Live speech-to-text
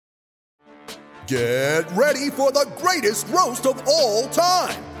Get ready for the greatest roast of all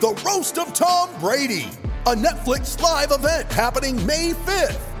time, the Roast of Tom Brady, a Netflix live event happening May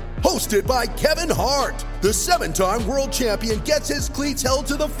 5th. Hosted by Kevin Hart, the 7-time world champion gets his cleats held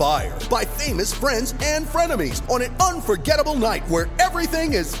to the fire by famous friends and frenemies on an unforgettable night where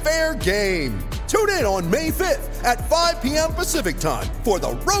everything is fair game. Tune in on May 5th at 5 p.m. Pacific time for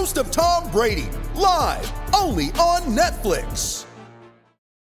the Roast of Tom Brady, live only on Netflix.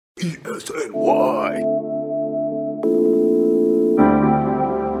 ESNY.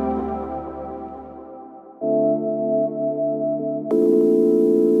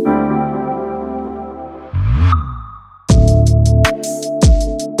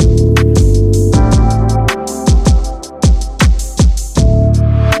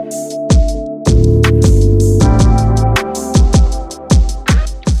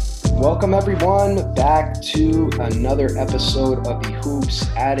 Welcome everyone back to another episode of the Hoops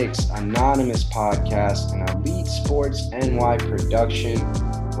Addicts Anonymous podcast, an Elite Sports NY production,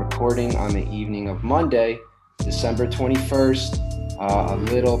 recording on the evening of Monday, December 21st, a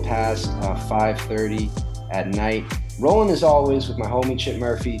little past 5:30 at night. Rolling as always with my homie Chip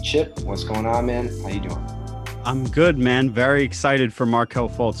Murphy. Chip, what's going on, man? How you doing? I'm good, man. Very excited for Markelle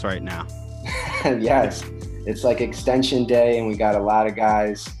Fultz right now. Yes, it's like extension day, and we got a lot of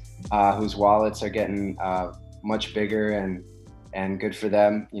guys whose wallets are getting much bigger and good for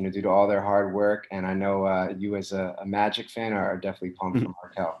them, you know, due to all their hard work. And I know you as a Magic fan are definitely pumped for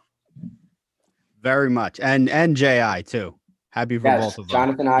Markelle. Very much. And J.I. too. Happy for both of them.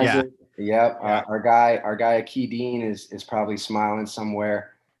 Jonathan Isaac. Yeah. Yep. Yeah. Our guy Akey Dean is probably smiling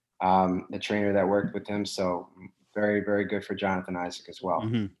somewhere. The trainer that worked with him. So very, very good for Jonathan Isaac as well.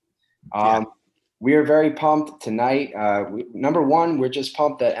 Mm-hmm. We are very pumped tonight. Number one, we're just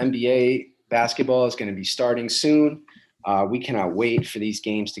pumped that NBA basketball is going to be starting soon. We cannot wait for these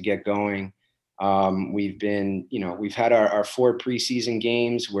games to get going. We've had our 4 preseason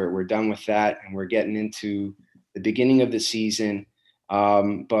games where we're done with that, and we're getting into the beginning of the season.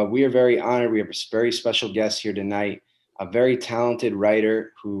 But we are very honored. We have a very special guest here tonight, a very talented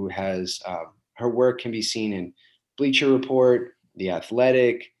writer who has her work can be seen in Bleacher Report, The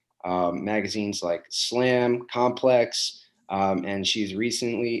Athletic, magazines like Slam, Complex, and she's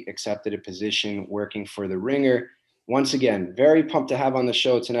recently accepted a position working for The Ringer. Once again, very pumped to have on the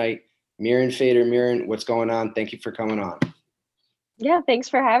show tonight, Miran Fader. Miran, what's going on? Thank you for coming on. Yeah, thanks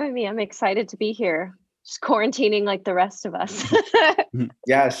for having me. I'm excited to be here. Just quarantining like the rest of us.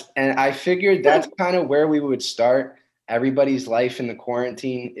 Yes, and I figured that's kind of where we would start. Everybody's life in the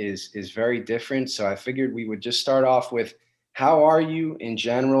quarantine is very different, so I figured we would just start off with, how are you in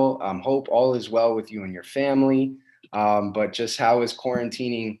general? Hope all is well with you and your family. But just how is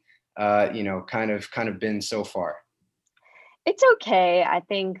quarantining, kind of been so far? It's okay. I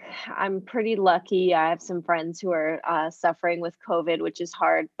think I'm pretty lucky. I have some friends who are suffering with COVID, which is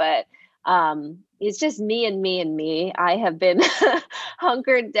hard, but it's just me and me. I have been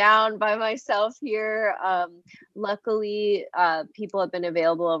hunkered down by myself here. Luckily, people have been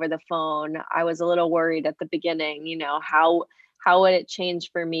available over the phone. I was a little worried at the beginning, how would it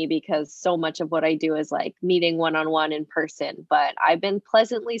change for me? Because so much of what I do is like meeting one-on-one in person, but I've been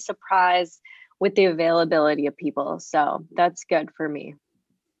pleasantly surprised with the availability of people. So that's good for me.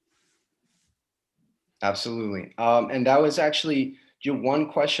 Absolutely. And that was actually one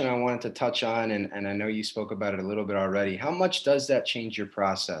question I wanted to touch on, and I know you spoke about it a little bit already. How much does that change your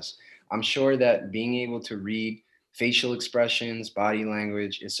process? I'm sure that being able to read facial expressions, body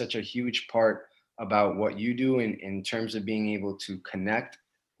language is such a huge part about what you do in terms of being able to connect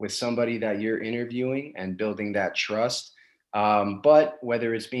with somebody that you're interviewing and building that trust. But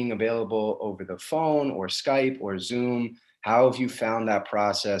whether it's being available over the phone or Skype or Zoom, how have you found that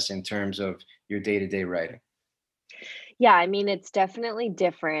process in terms of your day-to-day writing? Yeah, I mean, it's definitely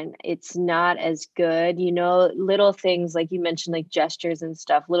different. It's not as good, little things like you mentioned, like gestures and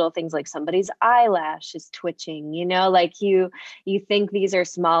stuff, little things like somebody's eyelash is twitching, like you think these are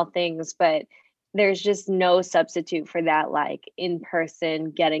small things, but there's just no substitute for that, like in person,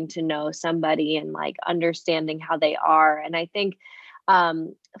 getting to know somebody and like understanding how they are. And I think,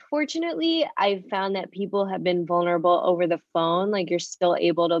 fortunately, I've found that people have been vulnerable over the phone. Like you're still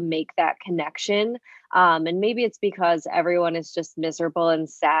able to make that connection. And maybe it's because everyone is just miserable and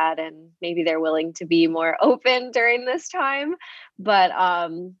sad, and maybe they're willing to be more open during this time. But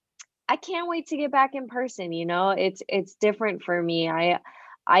I can't wait to get back in person. It's different for me.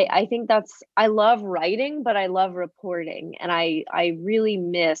 I think I love writing, but I love reporting, and I really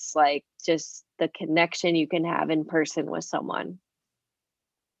miss like just the connection you can have in person with someone.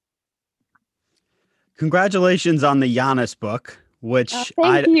 Congratulations on the Giannis book, which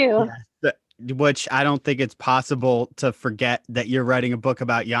thank you. which I don't think it's possible to forget that you're writing a book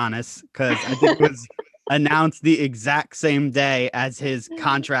about Giannis, because I think it was announced the exact same day as his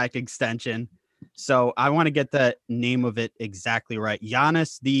contract extension. So I want to get the name of it exactly right.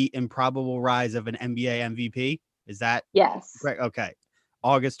 Giannis, the Improbable Rise of an NBA MVP. Is that Yes. right? Okay.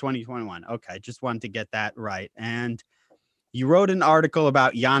 August 2021. Okay. Just wanted to get that right. And you wrote an article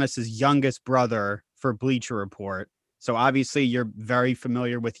about Giannis's youngest brother for Bleacher Report. So obviously you're very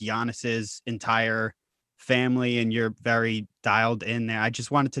familiar with Giannis's entire family and you're very dialed in there. I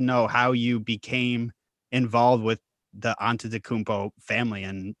just wanted to know how you became involved with the Antetokounmpo family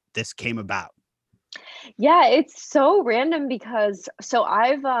and this came about. Yeah, it's so random because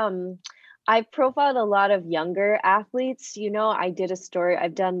I've profiled a lot of younger athletes. I did a story.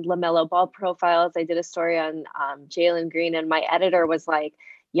 I've done LaMelo Ball profiles. I did a story on Jalen Green, and my editor was like,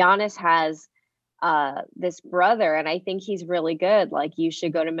 Giannis has this brother, and I think he's really good. Like, you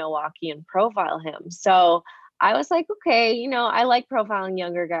should go to Milwaukee and profile him. So I was like, okay, I like profiling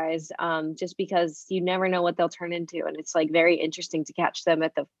younger guys, just because you never know what they'll turn into, and it's like very interesting to catch them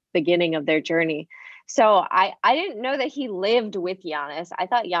at the beginning of their journey. So I didn't know that he lived with Giannis. I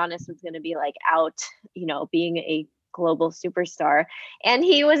thought Giannis was going to be like out, being a global superstar, and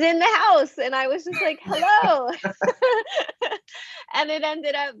he was in the house, and I was just like, hello. And it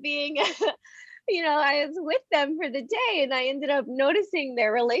ended up being I was with them for the day, and I ended up noticing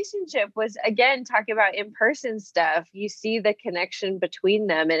their relationship was, again, talking about in-person stuff. You see the connection between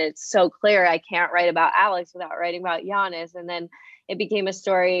them, and it's so clear. I can't write about Alex without writing about Giannis. And then it became a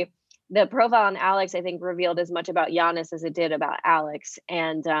story. The profile on Alex, I think, revealed as much about Giannis as it did about Alex.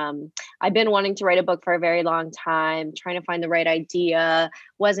 And I've been wanting to write a book for a very long time, trying to find the right idea,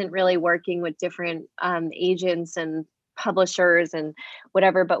 wasn't really working with different agents and publishers and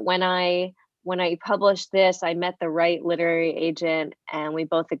whatever. But when I published this, I met the right literary agent, and we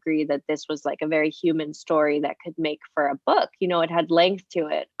both agreed that this was like a very human story that could make for a book. It had length to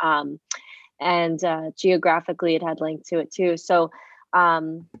it. And geographically it had length to it too. So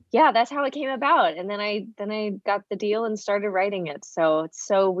that's how it came about. And then I got the deal and started writing it. So it's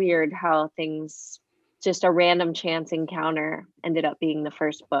so weird how things, just a random chance encounter, ended up being the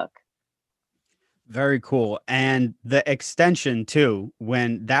first book. Very cool. And the extension too,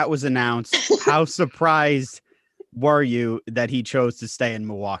 when that was announced, how surprised were you that he chose to stay in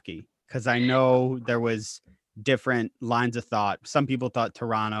Milwaukee? Because I know there was different lines of thought. Some people thought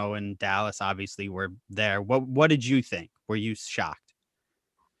Toronto and Dallas obviously were there. What did you think? Were you shocked?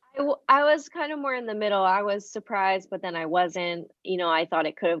 I was kind of more in the middle. I was surprised, but then I wasn't. I thought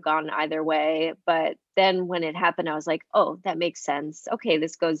it could have gone either way. But then when it happened, I was like, oh, that makes sense. Okay,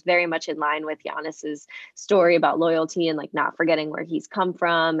 this goes very much in line with Giannis's story about loyalty and like not forgetting where he's come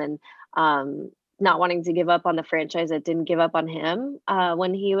from, and not wanting to give up on the franchise that didn't give up on him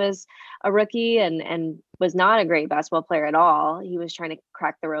when he was a rookie and was not a great basketball player at all. He was trying to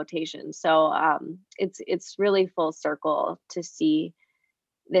crack the rotation. So it's really full circle to see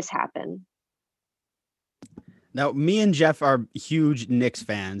this happen. Now, me and Jeff are huge Knicks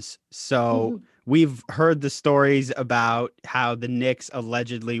fans, so we've heard the stories about how the Knicks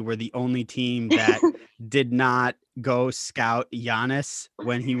allegedly were the only team that did not go scout Giannis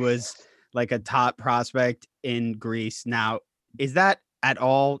when he was like a top prospect in Greece. Now, is that at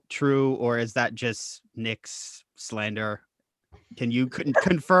all true, or is that just Knicks slander? Can you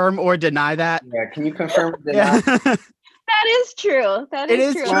confirm or deny that? Yeah, can you confirm or deny? Yeah. That is true. That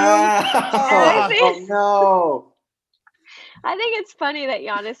is true. Wow. Oh, no. I think it's funny that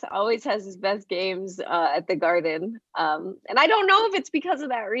Giannis always has his best games at the Garden. And I don't know if it's because of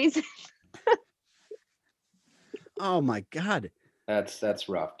that reason. Oh my God. That's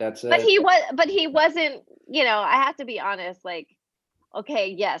rough. But he wasn't, I have to be honest, like, okay,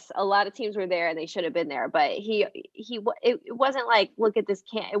 yes, a lot of teams were there and they should have been there, but it wasn't like, look at this,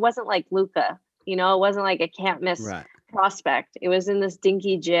 it wasn't like Luka, it wasn't like a can't miss prospect. It was in this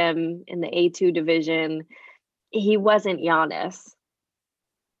dinky gym in the A2 division. He wasn't Giannis.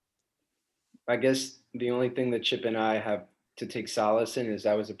 I guess the only thing that Chip and I have to take solace in is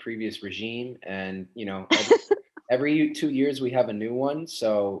that was a previous regime, and every 2 years we have a new one.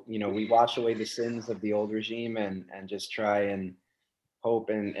 So we wash away the sins of the old regime and just try and hope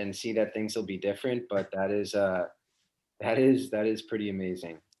and see that things will be different. But that is pretty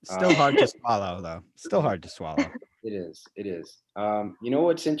amazing. Still hard to swallow, though. Still hard to swallow. It is.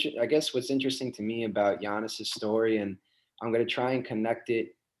 What's I guess what's interesting to me about Giannis's story, and I'm going to try and connect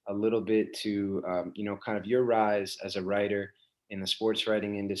it a little bit to kind of your rise as a writer in the sports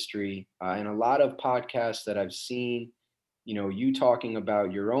writing industry, and a lot of podcasts that I've seen, you talking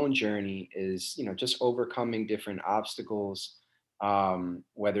about your own journey is just overcoming different obstacles,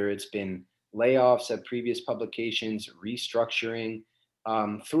 whether it's been layoffs at previous publications, restructuring.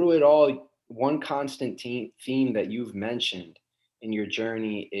 Through it all, one constant theme that you've mentioned in your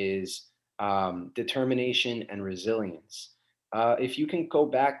journey is determination and resilience. If you can go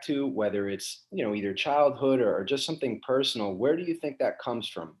back to whether it's either childhood or just something personal, where do you think that comes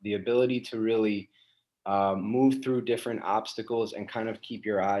from? The ability to really move through different obstacles and kind of keep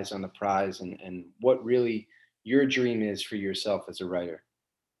your eyes on the prize, and what really your dream is for yourself as a writer.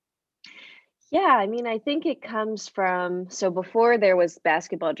 Yeah, I mean, I think it comes from, so before there was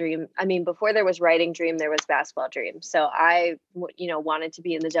basketball dream, I mean, before there was writing dream, there was basketball dream. So wanted to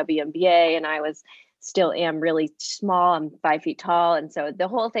be in the WNBA, and I was still am really small. I'm 5 feet tall. And so the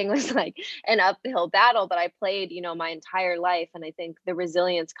whole thing was like an uphill battle, but I played, my entire life. And I think the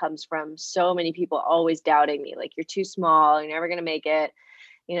resilience comes from so many people always doubting me, like, you're too small, you're never going to make it,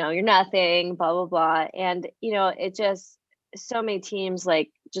 you're nothing, blah, blah, blah. And, it just, so many teams like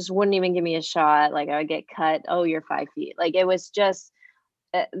just wouldn't even give me a shot. Like I would get cut. Oh, you're 5 feet. Like it was just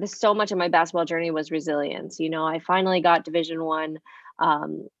so much of my basketball journey was resilience. I finally got Division 1. I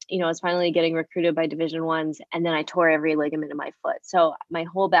was finally getting recruited by Division 1s, and then I tore every ligament in my foot. So my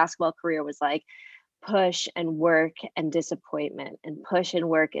whole basketball career was like push and work and disappointment, and push and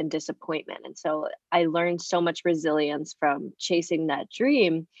work and disappointment. And so I learned so much resilience from chasing that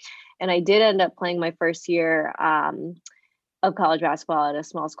dream. And I did end up playing my first year of college basketball at a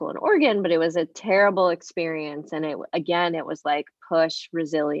small school in Oregon, but it was a terrible experience. And it was like push,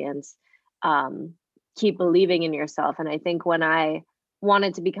 resilience, keep believing in yourself. And I think when I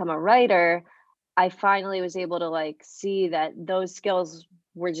wanted to become a writer, I finally was able to like see that those skills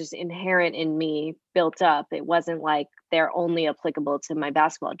were just inherent in me, built up. It wasn't like they're only applicable to my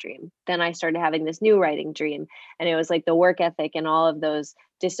basketball dream. Then I started having this new writing dream, and it was like the work ethic and all of those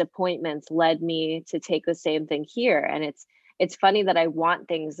disappointments led me to take the same thing here. And it's funny that I want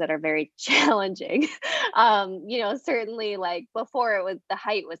things that are very challenging. Certainly like before it was the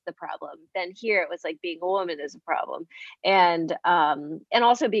height was the problem. Then here it was like being a woman is a problem. And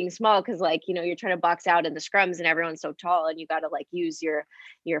also being small, because like, you're trying to box out in the scrums and everyone's so tall, and you got to like use your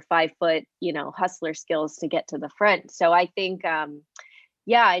 5 foot, hustler skills to get to the front. So I think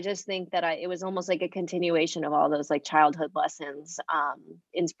I just think that it was almost like a continuation of all those like childhood lessons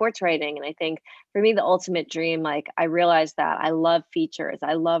in sports writing. And I think for me, the ultimate dream, like I realized that I love features.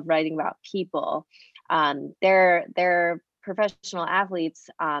 I love writing about people. They're professional athletes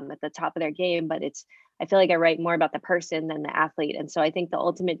at the top of their game, but I feel like I write more about the person than the athlete. And so I think the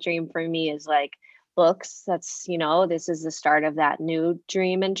ultimate dream for me is like books. That's, this is the start of that new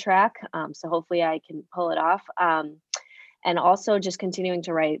dream and track. So hopefully I can pull it off. And also just continuing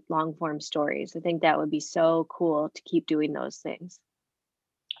to write long form stories. I think that would be so cool to keep doing those things.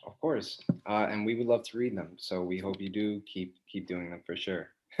 Of course, and we would love to read them. So we hope you do keep doing them for sure.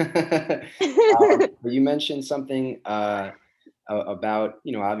 You mentioned something about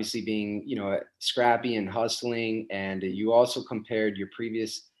obviously being scrappy and hustling, and you also compared your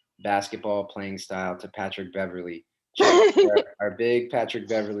previous basketball playing style to Patrick Beverley. Our big Patrick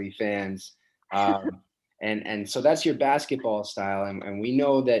Beverley fans. And so that's your basketball style. And we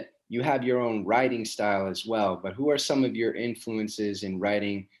know that you have your own writing style as well. But who are some of your influences in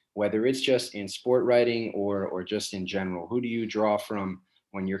writing, whether it's just in sport writing or just in general? Who do you draw from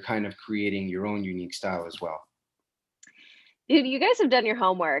when you're kind of creating your own unique style as well? Dude, you guys have done your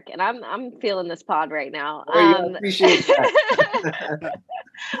homework, and I'm feeling this pod right now. I appreciate that.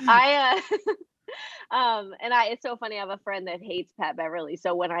 It's so funny. I have a friend that hates Pat Beverly.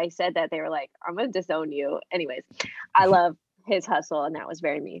 So when I said that, they were like, I'm going to disown you. Anyways, I love his hustle, and that was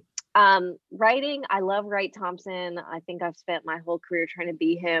very me. Writing, I love Wright Thompson. I think I've spent my whole career trying to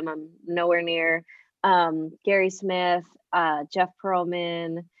be him. I'm nowhere near. Gary Smith, Jeff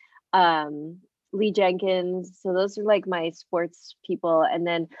Pearlman, Lee Jenkins. So those are like my sports people. And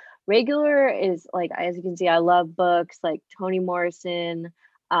then regular is like, as you can see, I love books like Toni Morrison,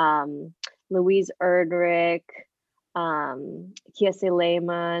 Louise Erdrich, Kiese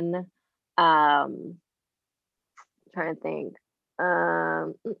Lehman. Trying to think.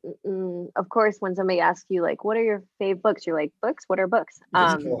 Of course, when somebody asks you like, what are your fave books? You're like, books? What are books?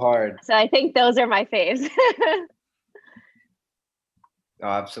 It's so hard. So I think those are my faves. Oh,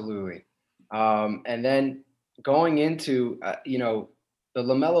 absolutely. And then going into, the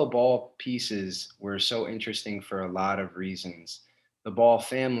LaMelo Ball pieces were so interesting for a lot of reasons. The Ball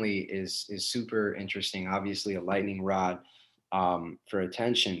family is super interesting, obviously a lightning rod for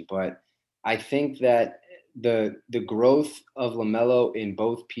attention. But I think that the growth of LaMelo in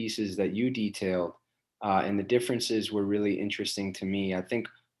both pieces that you detailed and the differences were really interesting to me. I think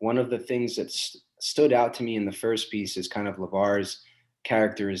one of the things that stood out to me in the first piece is kind of LeVar's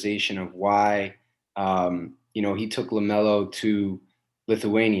characterization of why, he took LaMelo to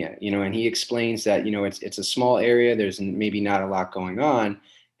Lithuania, and he explains that, it's a small area. There's maybe not a lot going on,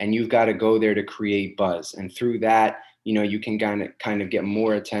 and you've got to go there to create buzz. And through that, you can kind of get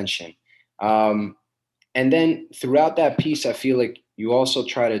more attention. And then throughout that piece, I feel like you also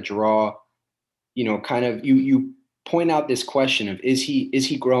try to draw, kind of, you point out this question of, is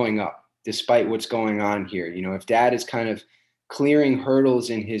he growing up despite what's going on here? If dad is kind of clearing hurdles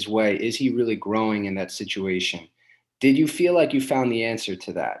in his way, is he really growing in that situation? Did you feel like you found the answer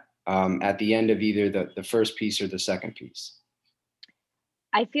to that at the end of either the first piece or the second piece?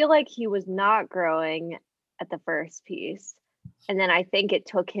 I feel like he was not growing at the first piece. And then I think it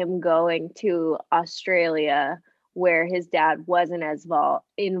took him going to Australia, where his dad wasn't as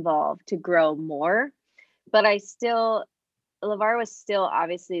involved, to grow more. But LeVar was still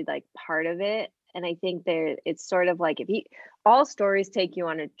obviously like part of it. And I think it's sort of like, all stories take you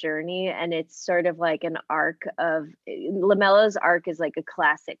on a journey, and it's sort of like an arc of LaMelo's arc is like a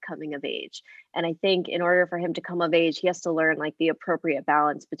classic coming of age. And I think in order for him to come of age, he has to learn like the appropriate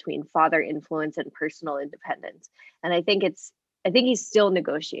balance between father influence and personal independence. And I think he's still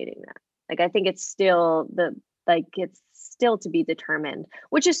negotiating that. Like, I think it's still it's still to be determined,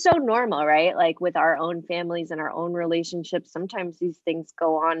 which is so normal, right? Like with our own families and our own relationships, sometimes these things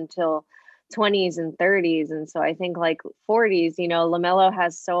go on till 20s and 30s. And so I think like 40s, LaMelo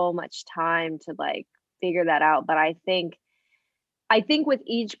has so much time to like figure that out. But I think with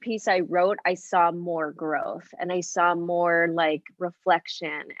each piece I wrote, I saw more growth and I saw more like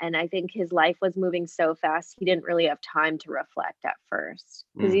reflection. And I think his life was moving so fast, he didn't really have time to reflect at first,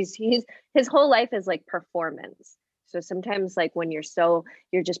 because his whole life is like performance. So sometimes like when you're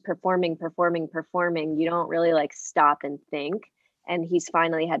just performing, you don't really like stop and think. And he's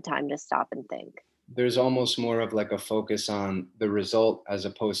finally had time to stop and think. There's almost more of like a focus on the result as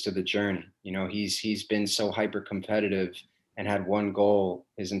opposed to the journey. He's been so hyper competitive and had one goal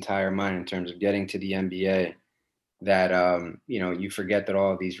his entire mind in terms of getting to the NBA that, you forget that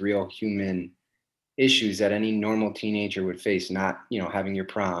all of these real human issues that any normal teenager would face, not, having your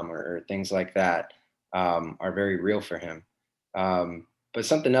prom or things like that, are very real for him. But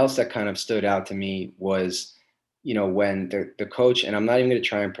something else that kind of stood out to me was, when the coach, and I'm not even going to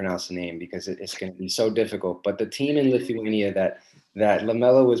try and pronounce the name because it's going to be so difficult, but the team in Lithuania that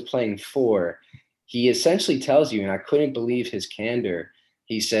LaMelo was playing for, he essentially tells you, and I couldn't believe his candor.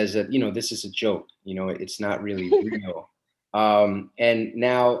 He says that, this is a joke, it's not really real. And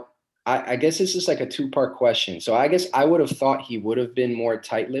now I guess this is like a two-part question. So I guess I would have thought he would have been more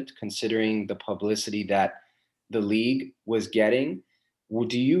tight-lipped considering the publicity that the league was getting.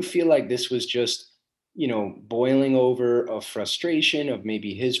 Do you feel like this was just, boiling over of frustration of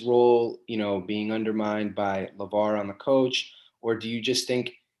maybe his role, being undermined by LeVar on the coach? Or do you just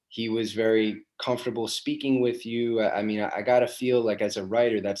think he was very comfortable speaking with you? I mean, I got to feel like as a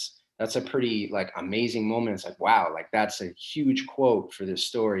writer, that's a pretty like amazing moment. It's like, wow, like that's a huge quote for this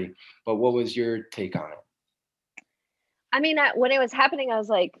story. But what was your take on it? I mean, when it was happening, I was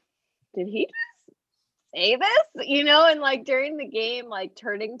like, did he say this, and like during the game, like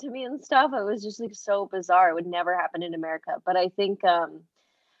turning to me and stuff, it was just like so bizarre. It would never happen in America. But I think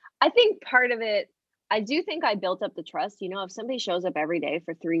part of it, I do think I built up the trust. If somebody shows up every day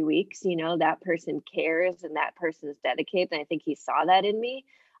for 3 weeks, that person cares and that person is dedicated. And I think he saw that in me.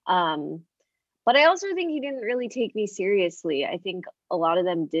 But I also think he didn't really take me seriously. I think a lot of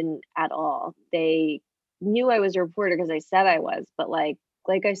them didn't at all. They knew I was a reporter because I said I was, but like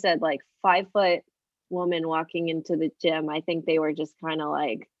I said, like 5-foot woman walking into the gym, I think they were just kind of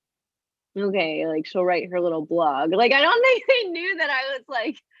like, okay, like she'll write her little blog. Like, I don't think they knew that I was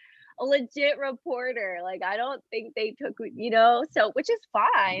like a legit reporter. Like, I don't think they took, so, which is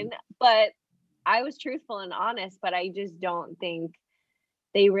fine, but I was truthful and honest, but I just don't think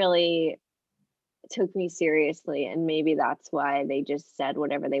they really took me seriously. And maybe that's why they just said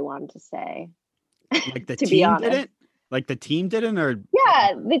whatever they wanted to say. Like the team didn't? Like the team didn't, or?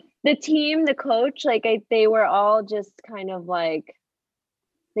 Yeah, the team, the coach, like they were all just kind of like,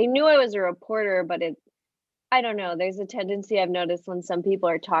 they knew I was a reporter, but I don't know. There's a tendency I've noticed when some people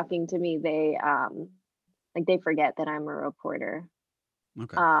are talking to me, they forget that I'm a reporter.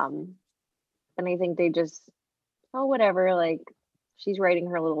 Okay. And I think they just, whatever, like she's writing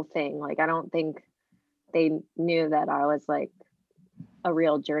her little thing. Like, I don't think they knew that I was like a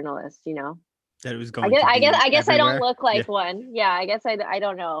real journalist, That it was going. I guess everywhere. I don't look like one. Yeah, I guess I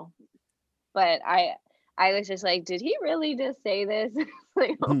don't know, but I was just like, did he really just say this?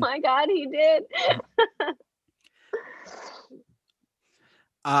 Like, oh my God, he did.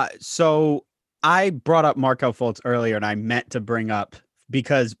 So I brought up Markelle Fultz earlier, and I meant to bring up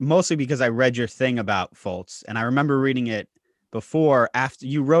mostly because I read your thing about Fultz, and I remember reading it before, after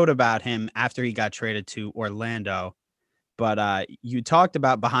you wrote about him after he got traded to Orlando. But you talked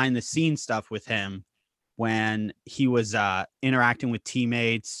about behind the scenes stuff with him when he was interacting with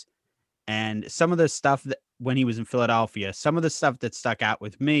teammates, and some of the stuff that when he was in Philadelphia, some of the stuff that stuck out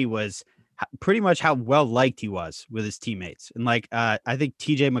with me was pretty much how well liked he was with his teammates. And like, I think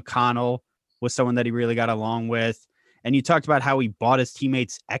TJ McConnell was someone that he really got along with. And you talked about how he bought his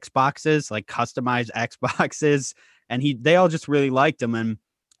teammates Xboxes, like customized Xboxes, and they all just really liked him. And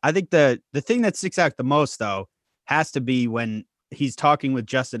I think the thing that sticks out the most, though, has to be when he's talking with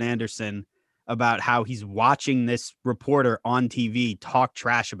Justin Anderson about how he's watching this reporter on TV talk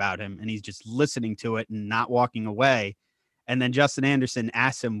trash about him, and he's just listening to it and not walking away. And then Justin Anderson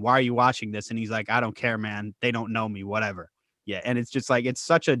asks him, "Why are you watching this?" And he's like, "I don't care, man. They don't know me, whatever." Yeah. And it's just like, it's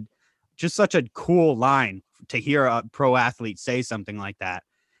such a cool line to hear a pro athlete say something like that.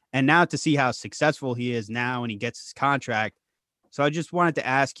 And now to see how successful he is now and he gets his contract. So I just wanted to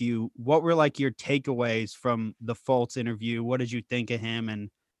ask you, what were like your takeaways from the Fultz interview? What did you think of him, and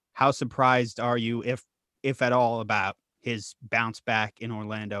how surprised are you, if at all, about his bounce back in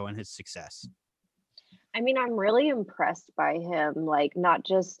Orlando and his success? I mean, I'm really impressed by him, like not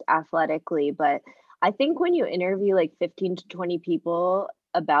just athletically, but I think when you interview like 15 to 20 people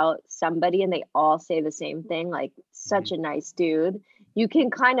about somebody and they all say the same thing, like such a nice dude, you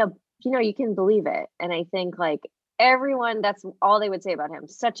can kind of, you can believe it. And I think like everyone, that's all they would say about him.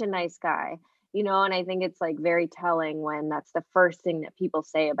 Such a nice guy, and I think it's like very telling when that's the first thing that people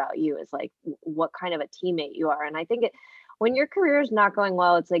say about you is like what kind of a teammate you are. And I think when your career is not going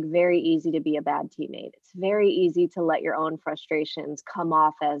well, it's like very easy to be a bad teammate. It's very easy to let your own frustrations come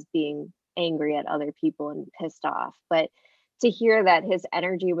off as being angry at other people and pissed off. But to hear that his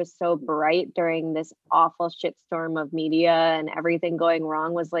energy was so bright during this awful shitstorm of media and everything going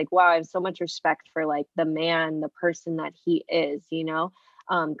wrong was like, wow, I have so much respect for like the man, the person that he is,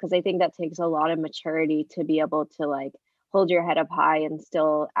 because I think that takes a lot of maturity to be able to like hold your head up high and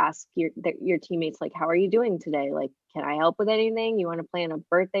still ask your teammates, like, how are you doing today? Like, can I help with anything? You want to plan a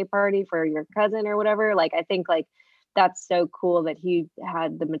birthday party for your cousin or whatever? Like, I think like that's so cool that he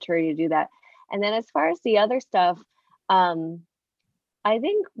had the maturity to do that. And then as far as the other stuff, I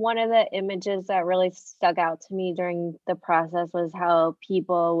think one of the images that really stuck out to me during the process was how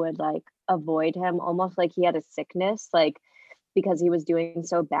people would like avoid him, almost like he had a sickness, like because he was doing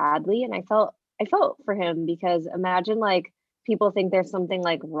so badly. And I felt for him, because imagine like people think there's something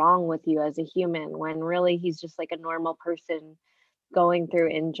like wrong with you as a human when really he's just like a normal person going through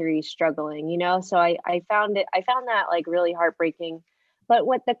injury, struggling, So I found that like really heartbreaking. But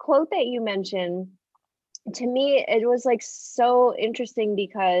what the quote that you mentioned, to me, it was like so interesting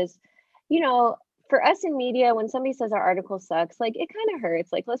because, for us in media, when somebody says our article sucks, like it kind of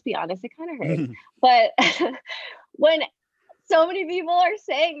hurts. Like, let's be honest, it kind of hurts. But when so many people are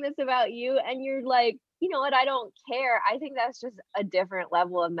saying this about you and you're like, you know what, I don't care. I think that's just a different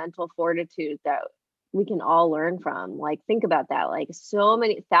level of mental fortitude that we can all learn from. Like, think about that. Like, so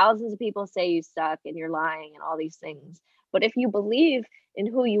many thousands of people say you suck and you're lying and all these things. But if you believe in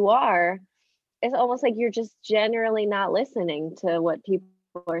who you are, it's almost like you're just generally not listening to what people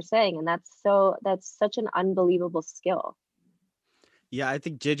are saying. And that's such an unbelievable skill. Yeah, I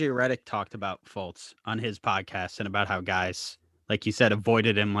think JJ Redick talked about Fultz on his podcast and about how guys, like you said,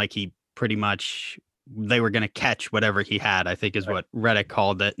 avoided him like he pretty much, they were going to catch whatever he had, I think is what Redick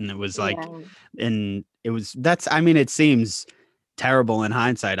called it. And it was like, and it seems terrible in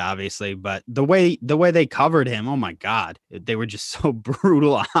hindsight, obviously, but the way they covered him, oh my God, they were just so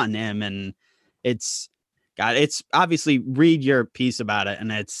brutal on him. And it's obviously, read your piece about it.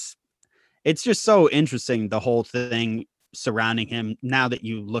 And it's just so interesting, the whole thing surrounding him now that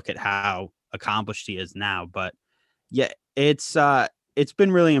you look at how accomplished he is now. But yeah, it's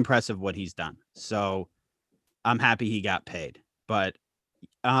been really impressive what he's done. So I'm happy he got paid. But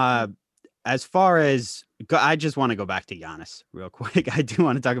as far as I just want to go back to Giannis real quick. I do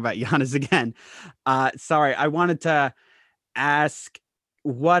want to talk about Giannis again. Sorry, I wanted to ask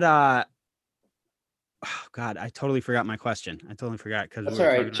what oh God, I totally forgot my question. I totally forgot because that's all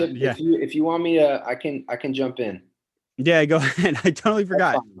right. Chip, if you want me to, I can jump in. Yeah, go ahead. I totally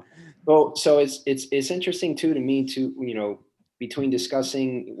forgot. Well, so it's interesting too to me to between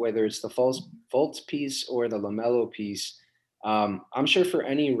discussing whether it's the Fultz piece or the LaMelo piece. I'm sure for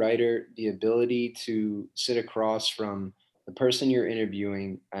any writer, the ability to sit across from the person you're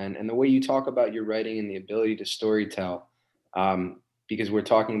interviewing and the way you talk about your writing and the ability to storytell, because we're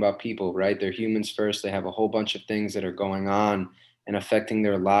talking about people, right? They're humans first. They have a whole bunch of things that are going on and affecting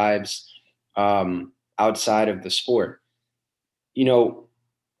their lives outside of the sport. you know,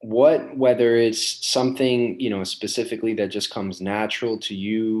 whether it's something, you know, specifically that just comes natural to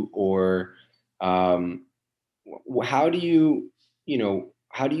you, or um, how do you, you know,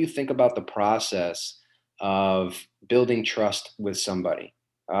 how do you think about the process of building trust with somebody,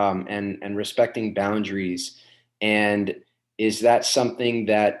 and respecting boundaries? And is that something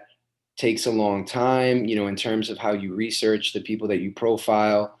that takes a long time, you know, in terms of how you research the people that you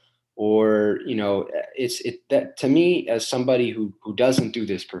profile? Or, you know, that to me, as somebody who doesn't do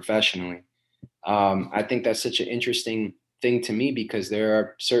this professionally, I think that's such an interesting thing to me, because there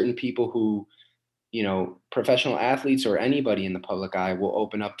are certain people who, you know, professional athletes or anybody in the public eye will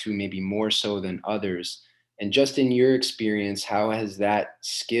open up to maybe more so than others. And just in your experience, how has that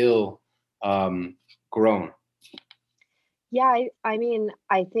skill grown? Yeah, I mean,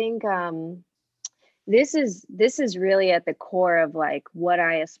 I think this is really at the core of like what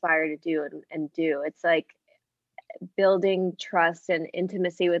I aspire to do and do. It's like building trust and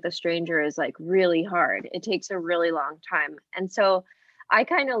intimacy with a stranger is like really hard. It takes a really long time. And so I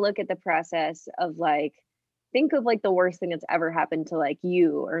kind of look at the process of like, think of like the worst thing that's ever happened to like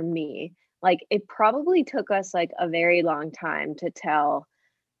you or me. Like it probably took us like a very long time to tell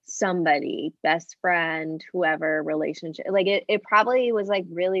somebody, best friend, whoever, relationship. Like it probably was like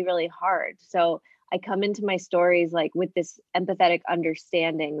really, really hard. So I come into my stories like with this empathetic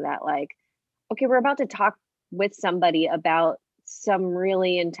understanding that like, okay, we're about to talk with somebody about some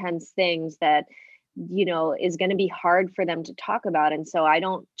really intense things that, you know, is going to be hard for them to talk about. And so I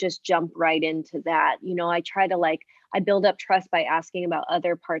don't just jump right into that. You know, I try to like, I build up trust by asking about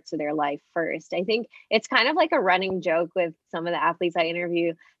other parts of their life first. I think it's kind of like a running joke with some of the athletes I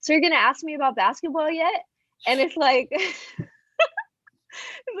interview. So you're going to ask me about basketball yet? And it's like, it's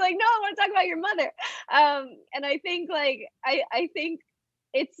like, no, I want to talk about your mother. And I think like, I think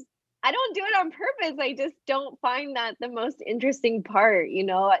it's, I don't do it on purpose. I just don't find that the most interesting part, you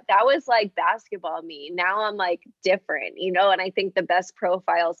know. That was like basketball me. Now I'm like different, you know, and I think the best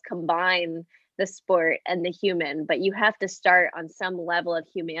profiles combine the sport and the human, but you have to start on some level of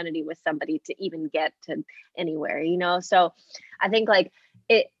humanity with somebody to even get to anywhere, you know. So I think like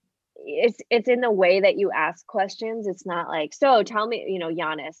it it's in the way that you ask questions. It's not like, so tell me, you know,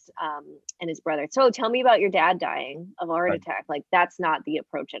 Giannis and his brother, so tell me about your dad dying of a heart Right. attack. Like that's not the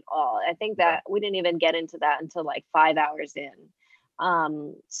approach at all. I think that we didn't even get into that until like 5 hours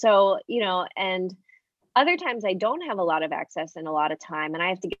in. So, you know, and other times I don't have a lot of access and a lot of time, and I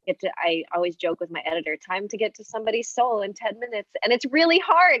have to get to, I always joke with my editor, time to get to somebody's soul in 10 minutes. And it's really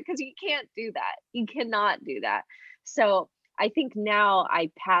hard because you can't do that. You cannot do that. So I think now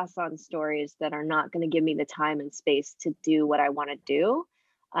I pass on stories that are not going to give me the time and space to do what I want to do,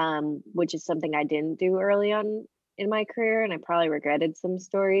 which is something I didn't do early on in my career. And I probably regretted some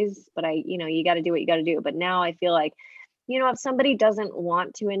stories, but you know, you got to do what you got to do. But now I feel like, you know, if somebody doesn't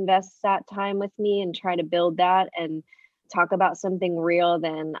want to invest that time with me and try to build that and talk about something real,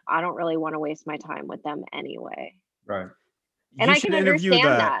 then I don't really want to waste my time with them anyway. Right. And You I should can interview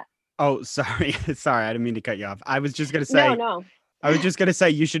understand the. that. Oh, sorry, sorry, I didn't mean to cut you off. I was just gonna No, say, no.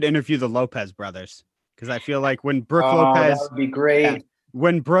 you should interview the Lopez brothers, because I feel like when Brooke Oh, that Lopez, would be yeah, great.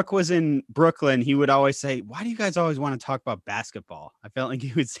 when Brooke was in Brooklyn, he would always say, "Why do you guys always want to talk about basketball?" I felt like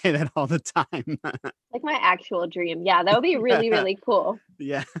he would say that all the time. Like my actual dream. Yeah, that would be really, really cool.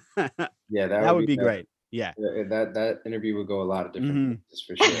 Yeah, Yeah, that would be great. Yeah. that interview would go a lot of different Mhm. places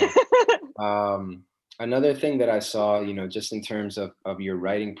for sure. Another thing that I saw, you know, just in terms of your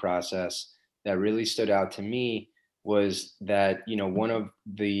writing process that really stood out to me was that, you know, one of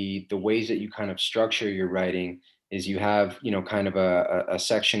the ways that you kind of structure your writing is you have, you know, kind of a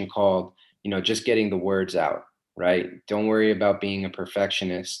section called, you know, just getting the words out, right? Don't worry about being a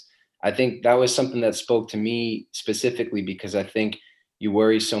perfectionist. I think that was something that spoke to me specifically, because I think you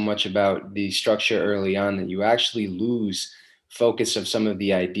worry so much about the structure early on that you actually lose focus of some of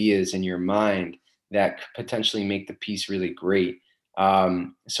the ideas in your mind that could potentially make the piece really great.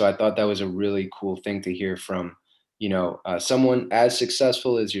 So I thought that was a really cool thing to hear from, you know, someone as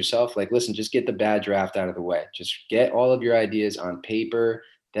successful as yourself. Like, listen, just get the bad draft out of the way. Just get all of your ideas on paper,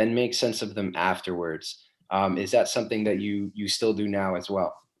 then make sense of them afterwards. Is that something that you still do now as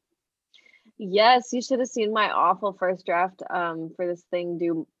well? Yes, you should have seen my awful first draft for this thing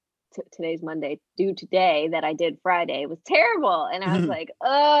due today's Monday, due today, that I did Friday. It was terrible. And I was like,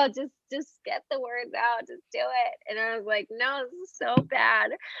 oh, just get the words out, just do it. And I was like, no, this is so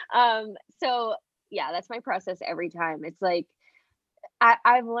bad. So yeah, that's my process every time. It's like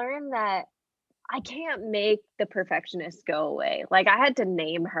I've learned that I can't make the perfectionist go away. Like I had to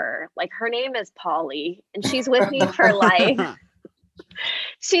name her. Like her name is Polly and she's with me for life.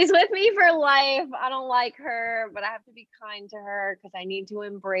 She's with me for life. I don't like her, but I have to be kind to her because I need to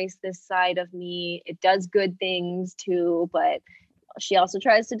embrace this side of me. It does good things too, but she also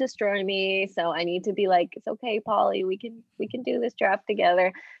tries to destroy me. So I need to be like, it's okay, Polly. We can do this draft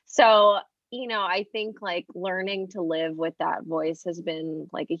together. So, I think like learning to live with that voice has been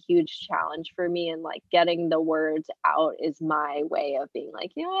like a huge challenge for me. And like getting the words out is my way of being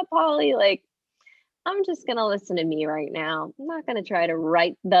like, you know what, Polly, like I'm just going to listen to me right now. I'm not going to try to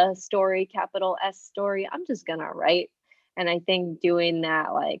write the story, capital S story. I'm just going to write. And I think doing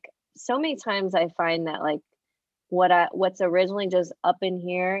that, like so many times I find that like what's originally just up in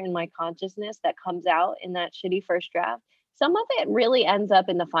here in my consciousness that comes out in that shitty first draft, some of it really ends up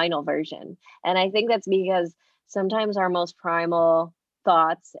in the final version. And I think that's because sometimes our most primal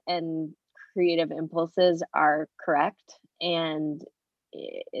thoughts and creative impulses are correct. And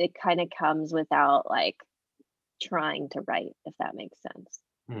it kind of comes without like trying to write, if that makes sense.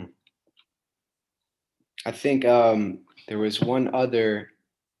 I think there was one other.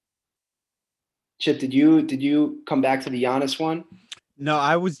 Chip, did you come back to the Giannis one? No,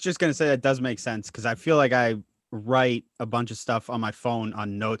 I was just gonna say that does make sense because I feel like I write a bunch of stuff on my phone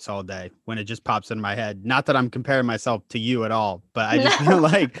on notes all day when it just pops in my head. Not that I'm comparing myself to you at all, but I just feel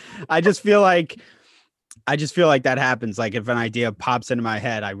like I just feel like that happens. Like if an idea pops into my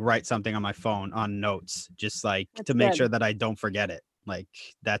head, I write something on my phone on notes, just like to make sure that I don't forget it. Like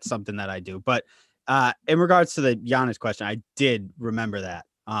that's something that I do. But in regards to the Giannis question, I did remember that.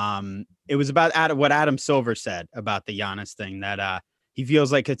 It was about what Adam Silver said about the Giannis thing, that he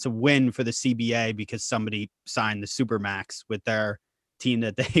feels like it's a win for the CBA because somebody signed the Supermax with their team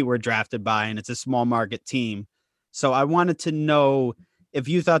that they were drafted by, and it's a small market team. So I wanted to know if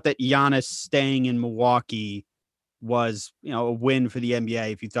you thought that Giannis staying in Milwaukee was, a win for the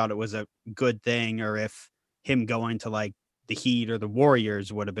NBA, if you thought it was a good thing, or if him going to like the Heat or the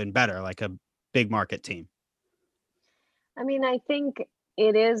Warriors would have been better, like a big market team. I mean, I think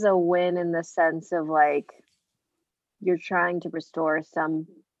it is a win in the sense of like you're trying to restore some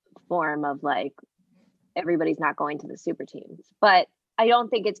form of like everybody's not going to the super teams, but I don't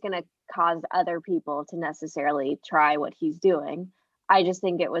think it's going to cause other people to necessarily try what he's doing. I just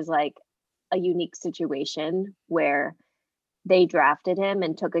think it was like a unique situation where they drafted him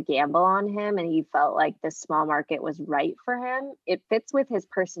and took a gamble on him and he felt like the small market was right for him. It fits with his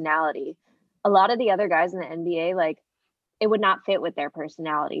personality. A lot of the other guys in the NBA, like it would not fit with their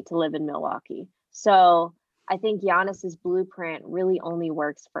personality to live in Milwaukee. So I think Giannis's blueprint really only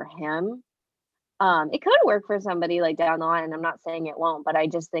works for him. It could work for somebody like down the line, and I'm not saying it won't, but I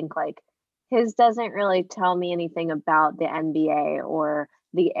just think like his doesn't really tell me anything about the NBA or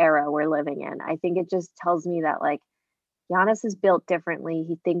the era we're living in. I think it just tells me that like Giannis is built differently.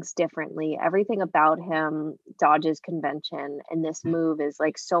 He thinks differently. Everything about him dodges convention, and this move is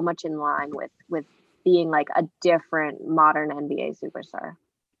like so much in line with being like a different modern NBA superstar.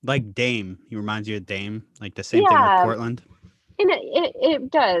 Like Dame, he reminds you of Dame, like the same thing with Portland. And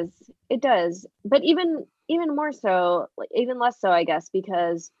it does, but even more so, like even less so, I guess,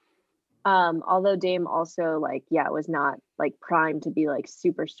 because although Dame also like was not like primed to be like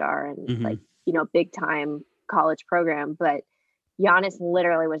superstar and like big time college program, but Giannis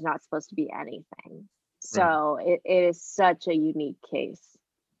literally was not supposed to be anything. So it is such a unique case.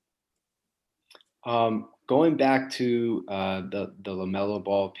 Going back to the LaMelo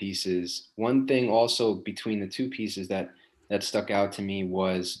Ball pieces, one thing also between the two pieces that stuck out to me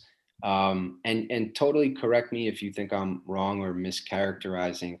was, and totally correct me if you think I'm wrong or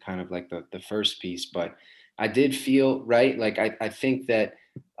mischaracterizing kind of like the first piece, but I did feel right. Like I think that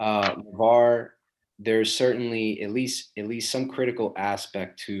LeVar, there's certainly at least some critical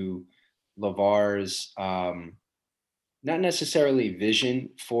aspect to LeVar's not necessarily vision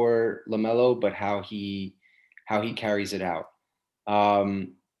for LaMelo, but how he carries it out.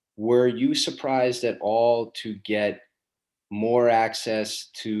 Were you surprised at all to get more access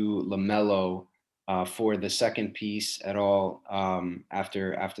to LaMelo for the second piece at all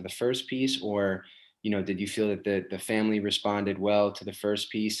after the first piece, or did you feel that the family responded well to the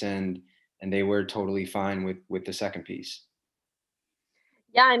first piece and they were totally fine with the second piece?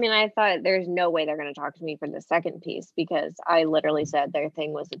 Yeah, I mean, I thought there's no way they're going to talk to me for the second piece because I literally said their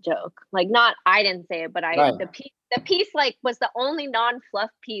thing was a joke. Like, not I didn't say it, but the piece like was the only non-fluff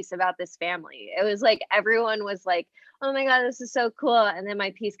piece about this family. It was like everyone was like, "Oh my God, this is so cool," and then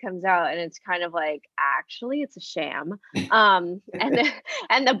my piece comes out and it's kind of like, actually, it's a sham. And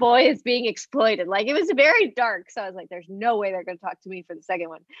the boy is being exploited. Like it was very dark. So I was like, "There's no way they're going to talk to me for the second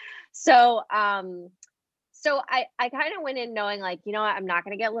one." So I kind of went in knowing like, I'm not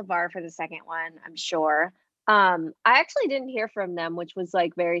going to get LeVar for the second one, I'm sure. I actually didn't hear from them, which was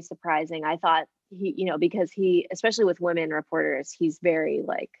like very surprising. I thought because he, especially with women reporters, he's very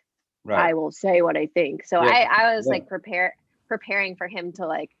like, Right. I will say what I think. So Yeah. I was like preparing for him to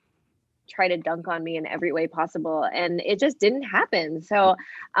like try to dunk on me in every way possible, and it just didn't happen. So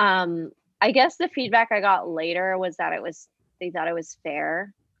I guess the feedback I got later was that they thought it was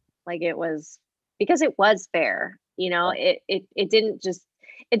fair. Like it was, because it was fair. It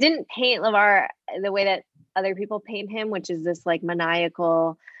didn't paint LeVar the way that other people paint him, which is this like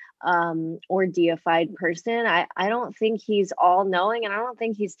maniacal or deified person. I don't think he's all knowing, and I don't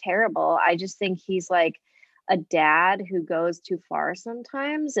think he's terrible. I just think he's like a dad who goes too far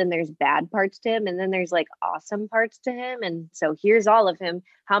sometimes, and there's bad parts to him, and then there's like awesome parts to him. And so here's all of him.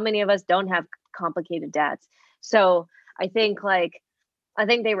 How many of us don't have complicated dads? So I think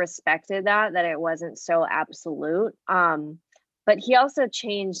they respected that it wasn't so absolute. But he also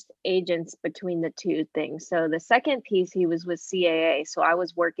changed agents between the two things. So the second piece, he was with CAA. So I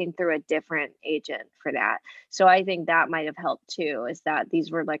was working through a different agent for that. So I think that might have helped too, is that these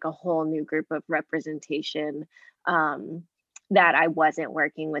were like a whole new group of representation that I wasn't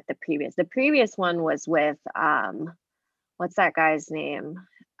working with the previous. The previous one was with, what's that guy's name?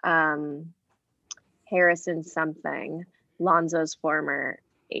 Harrison something, Lonzo's former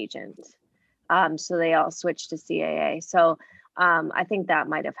agent. So they all switched to CAA. So I think that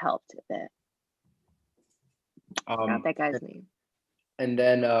might have helped a bit. Not that guy's name. And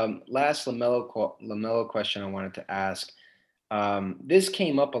then last LaMelo question I wanted to ask. This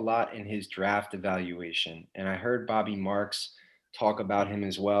came up a lot in his draft evaluation, and I heard Bobby Marks talk about him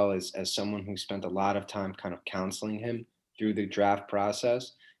as well as someone who spent a lot of time kind of counseling him through the draft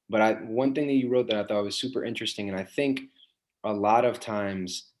process. But one thing that you wrote that I thought was super interesting, and I think a lot of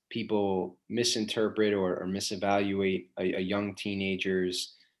times people misinterpret or misevaluate a young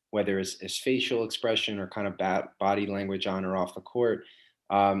teenager's, whether it's facial expression or kind of body language on or off the court.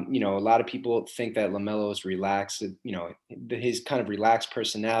 A lot of people think that LaMelo is relaxed. His kind of relaxed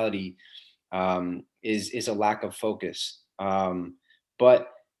personality is a lack of focus.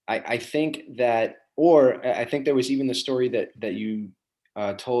 But I think that, or I think there was even the story that you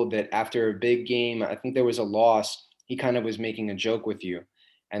told that after a big game, I think there was a loss, he kind of was making a joke with you.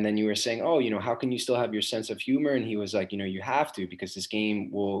 And then you were saying, oh, how can you still have your sense of humor? And he was like, you have to, because this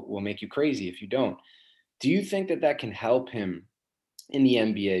game will make you crazy if you don't. Do you think that can help him in the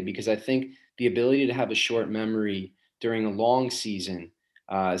NBA? Because I think the ability to have a short memory during a long season,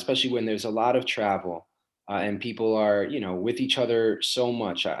 especially when there's a lot of travel and people are, with each other so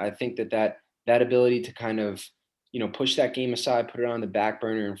much, I think that ability to kind of, push that game aside, put it on the back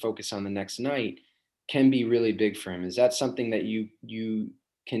burner and focus on the next night can be really big for him. Is that something that you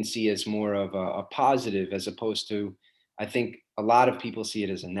can see as more of a positive, as opposed to, I think a lot of people see it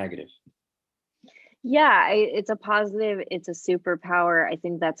as a negative? Yeah, it's a positive. It's a superpower. I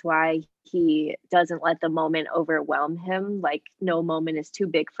think that's why he doesn't let the moment overwhelm him. Like no moment is too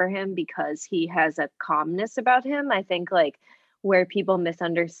big for him, because he has a calmness about him. I think like where people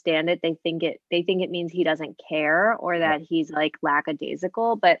misunderstand it, they think it means he doesn't care, or that he's like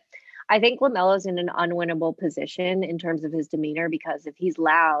lackadaisical. But I think LaMelo's in an unwinnable position in terms of his demeanor, because if he's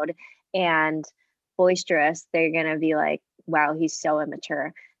loud and boisterous, they're going to be like, wow, he's so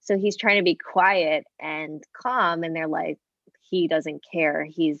immature. So he's trying to be quiet and calm, and they're like, he doesn't care.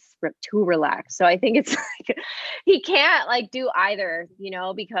 He's too relaxed. So I think it's like he can't like do either,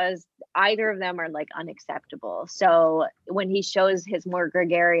 because either of them are like unacceptable. So when he shows his more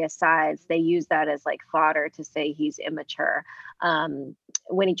gregarious sides, they use that as like fodder to say he's immature.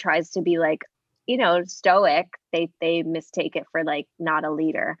 When he tries to be like, stoic, they mistake it for like not a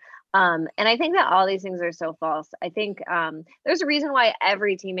leader. And I think that all these things are so false. I think there's a reason why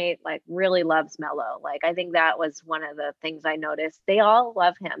every teammate like really loves Melo. Like I think that was one of the things I noticed. They all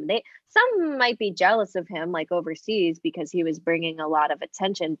love him. Some might be jealous of him like overseas because he was bringing a lot of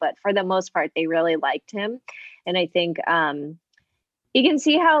attention, but for the most part they really liked him. And I think you can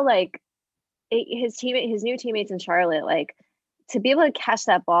see how like his new teammates in Charlotte, like to be able to catch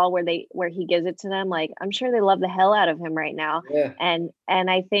that ball where he gives it to them, like I'm sure they love the hell out of him right now. Yeah. And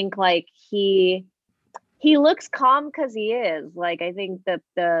I think like he looks calm because he is. Like I think that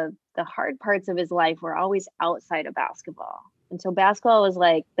the hard parts of his life were always outside of basketball. And so basketball was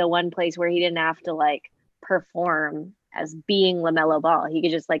like the one place where he didn't have to like perform as being LaMelo Ball. He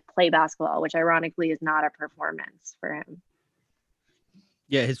could just like play basketball, which ironically is not a performance for him.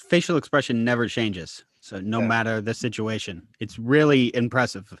 Yeah, his facial expression never changes. So no matter the situation, it's really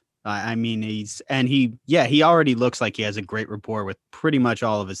impressive. I mean, he already looks like he has a great rapport with pretty much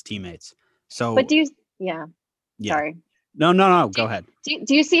all of his teammates. So, but sorry. No. Go ahead.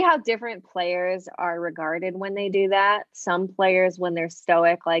 Do you see how different players are regarded when they do that? Some players, when they're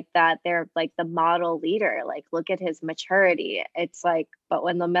stoic like that, they're like the model leader. Like, look at his maturity. It's like, but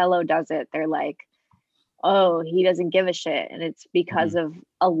when LaMelo does it, they're like, oh, he doesn't give a shit. And it's because of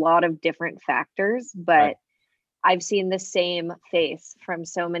a lot of different factors. But Right. I've seen the same face from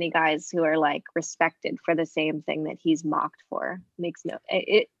so many guys who are like respected for the same thing that he's mocked for. Makes no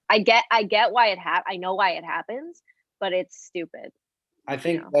it. I get why I know why it happens, but it's stupid. I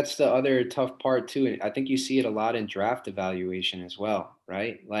think know. that's the other tough part too. And I think you see it a lot in draft evaluation as well,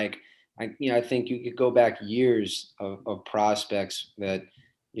 right? Like I think you could go back years of prospects that,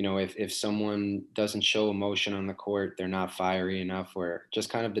 if someone doesn't show emotion on the court, they're not fiery enough, or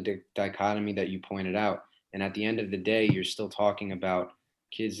just kind of the dichotomy that you pointed out. And at the end of the day, you're still talking about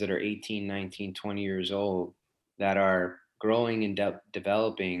kids that are 18, 19, 20 years old that are growing and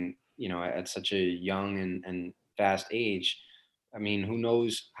developing, at such a young and fast age. I mean, who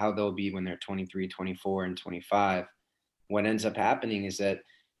knows how they'll be when they're 23, 24, and 25. What ends up happening is that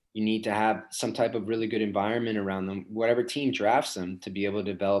you need to have some type of really good environment around them, whatever team drafts them, to be able to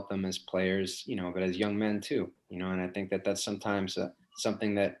develop them as players, but as young men too, and I think that that's sometimes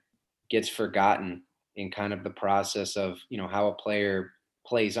something that gets forgotten in kind of the process of, how a player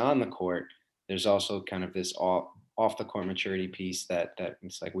plays on the court. There's also kind of this off the court maturity piece that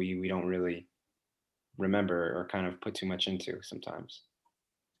it's like we don't really remember or kind of put too much into sometimes.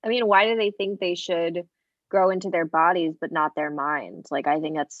 I mean, why do they think they should grow into their bodies but not their minds? Like, I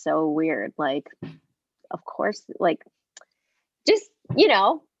think that's so weird. Like, of course, like, just, you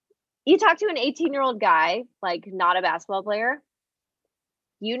talk to an 18-year-old guy, like not a basketball player,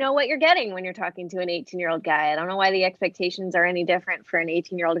 you know what you're getting when you're talking to an 18-year-old guy. I don't know why the expectations are any different for an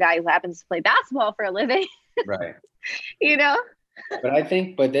 18-year-old guy who happens to play basketball for a living. Right.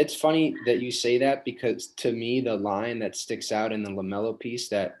 But it's funny that you say that, because to me, the line that sticks out in the LaMelo piece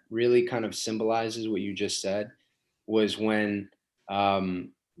that really kind of symbolizes what you just said was when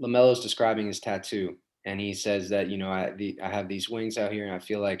LaMelo's describing his tattoo, and he says that, I have these wings out here and I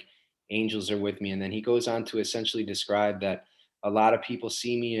feel like angels are with me. And then he goes on to essentially describe that a lot of people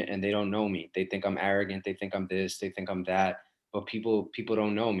see me and they don't know me. They think I'm arrogant. They think I'm this, they think I'm that, but people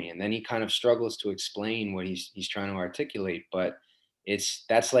don't know me. And then he kind of struggles to explain what he's trying to articulate, but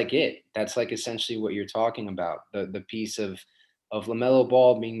that's like essentially what you're talking about. The piece of LaMelo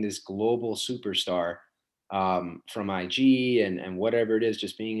Ball being this global superstar, from IG and whatever it is,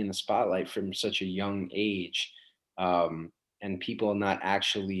 just being in the spotlight from such a young age, and people not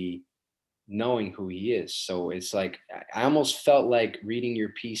actually knowing who he is. So it's like I almost felt like reading your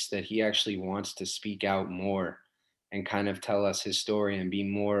piece that he actually wants to speak out more and kind of tell us his story and be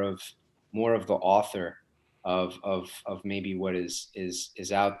more of the author of maybe what is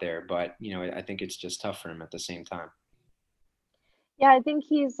out there. But I think it's just tough for him at the same time. Yeah, I think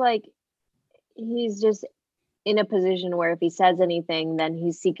he's just in a position where if he says anything, then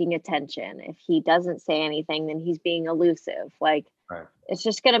he's seeking attention. If he doesn't say anything, then he's being elusive. Like, right. It's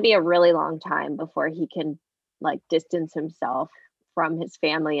just going to be a really long time before he can like distance himself from his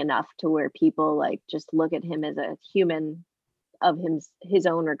family enough to where people like just look at him as a human of his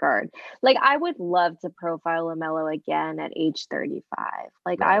own regard. Like, I would love to profile LaMelo again at age 35.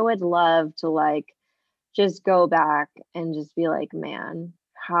 Like, Right. I would love to like just go back and just be like, man,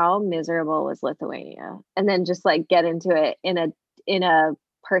 how miserable was Lithuania? And then just like get into it in a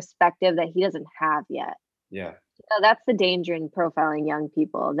perspective that he doesn't have yet. Yeah. That's the danger in profiling young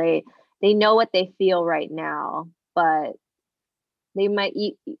people. They know what they feel right now, but they might,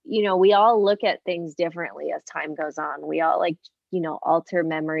 we all look at things differently as time goes on. We all like, alter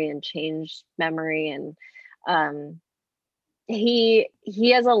memory and change memory. And he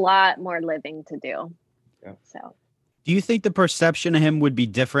has a lot more living to do. Yeah. So. Do you think the perception of him would be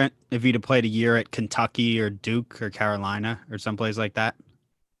different if he'd have played a year at Kentucky or Duke or Carolina or someplace like that?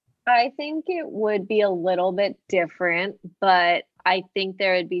 I think it would be a little bit different, but I think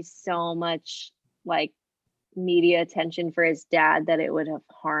there would be so much like media attention for his dad that it would have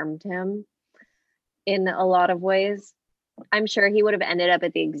harmed him in a lot of ways. I'm sure he would have ended up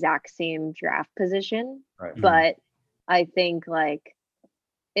at the exact same draft position, Right. But I think like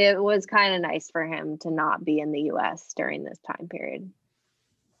it was kind of nice for him to not be in the US during this time period.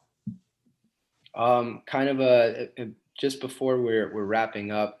 Kind of just before we're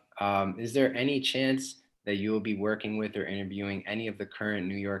wrapping up, is there any chance that you will be working with or interviewing any of the current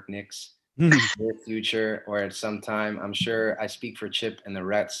New York Knicks in the future or at some time? I'm sure I speak for Chip and the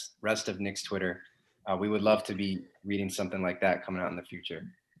rest of Knicks Twitter. We would love to be reading something like that coming out in the future.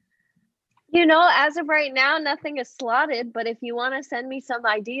 As of right now, nothing is slotted, but if you want to send me some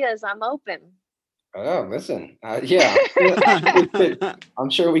ideas, I'm open. Oh, listen, yeah, I'm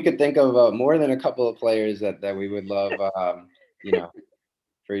sure we could think of more than a couple of players that we would love, you know,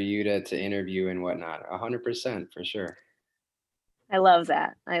 for you to interview and whatnot. 100% for sure. I love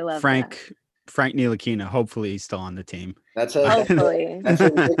that. I love Frank Ntilikina. Hopefully, he's still on the team. That's Hopefully.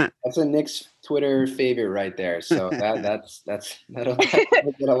 that's a Nick's Twitter favorite right there. So that'll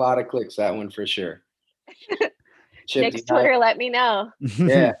get a lot of clicks. That one for sure. Chip, Nick's Twitter, let me know.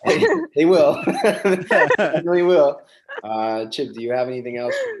 Yeah, they will. Definitely will. Chip, do you have anything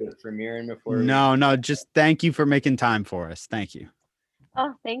else for Miran before? No, just thank you for making time for us. Thank you.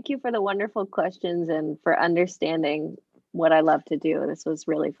 Oh, thank you for the wonderful questions and for understanding what I love to do. This was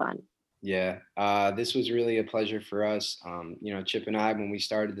really fun. Yeah, this was really a pleasure for us. Chip and I, when we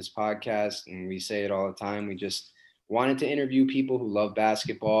started this podcast, and we say it all the time, we just wanted to interview people who love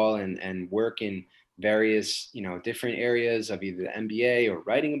basketball and work in various, different areas of either the NBA or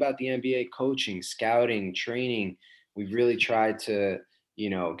writing about the NBA, coaching, scouting, training. We've really tried to,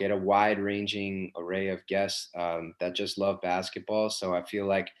 get a wide ranging array of guests that just love basketball. So I feel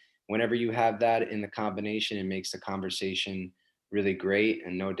like whenever you have that in the combination, it makes the conversation really great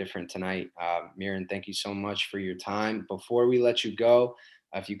and no different tonight. Miran, thank you so much for your time. Before we let you go,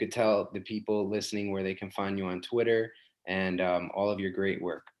 if you could tell the people listening where they can find you on Twitter and all of your great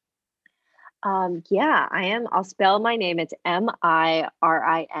work. Yeah, I am. I'll spell my name. It's MIRINFADER.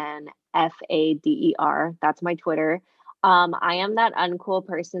 That's my Twitter. I am that uncool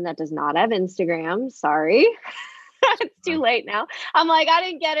person that does not have Instagram. Sorry. It's too late now. I'm like, I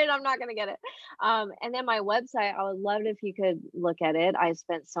didn't get it. I'm not going to get it. And then my website, I would love it if you could look at it. I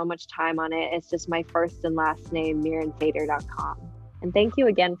spent so much time on it. It's just my first and last name, miranfader.com. And thank you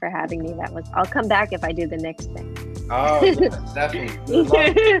again for having me. I'll come back if I do the Knicks thing. Oh, yes, definitely. We'll love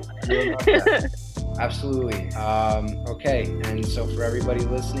that. Absolutely. Okay. And so for everybody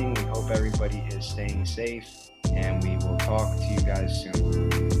listening, we hope everybody is staying safe, and we will talk to you guys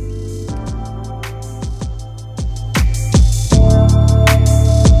soon.